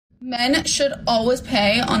Men should always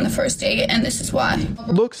pay on the first date, and this is why.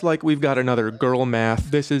 Looks like we've got another girl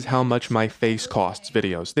math. This is how much my face costs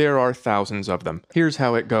videos. There are thousands of them. Here's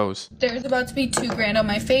how it goes. There's about to be $2,000 on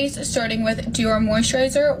my face, starting with Dior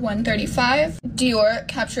Moisturizer, $135. Dior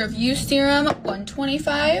Capture of Youth Serum,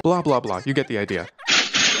 $125. Blah, blah, blah. You get the idea.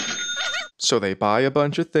 So they buy a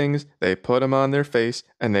bunch of things, they put them on their face,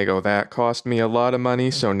 and they go, that cost me a lot of money,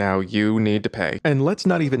 so now you need to pay. And let's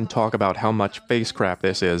not even talk about how much face crap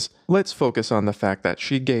this is. Let's focus on the fact that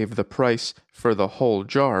she gave the price for the whole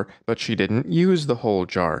jar, but she didn't use the whole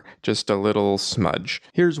jar, just a little smudge.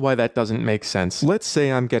 Here's why that doesn't make sense. Let's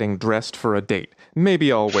say I'm getting dressed for a date.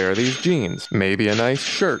 Maybe I'll wear these jeans, maybe a nice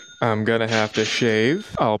shirt. I'm gonna have to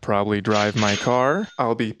shave. I'll probably drive my car.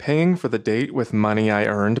 I'll be paying for the date with money I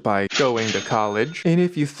earned by going to college. And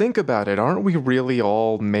if you think about it, aren't we really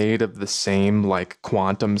all made of the same, like,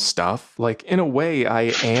 quantum stuff? Like, in a way,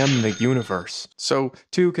 I am the universe. So,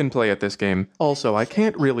 two can play at this game. Also, I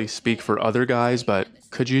can't really speak for other guys, but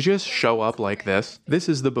could you just show up like this? This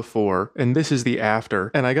is the before, and this is the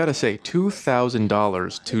after. And I gotta say,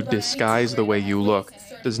 $2,000 to disguise the way you look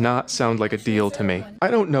does not sound like a deal to me.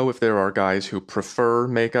 I don't know if there are guys who prefer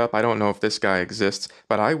makeup. I don't know if this guy exists,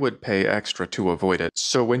 but I would pay extra to avoid it.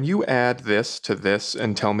 So when you add this to this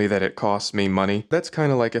and tell me that it costs me money, that's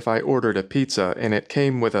kind of like if I ordered a pizza and it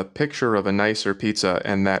came with a picture of a nicer pizza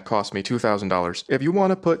and that cost me $2,000. If you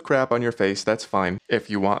want to put crap on your face, that's fine. If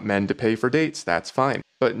you want men to pay for dates, that's fine.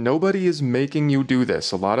 But nobody is making you do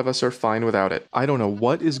this. A lot of us are fine without it. I don't know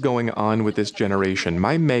what is going on with this generation.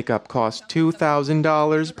 My makeup costs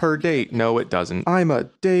 $2,000 per date. No, it doesn't. I'm a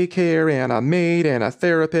daycare and a maid and a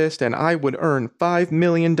therapist, and I would earn $5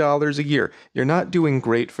 million a year. You're not doing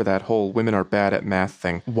great for that whole women are bad at math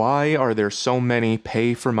thing. Why are there so many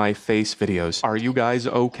pay for my face videos? Are you guys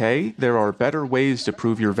okay? There are better ways to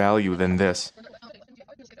prove your value than this.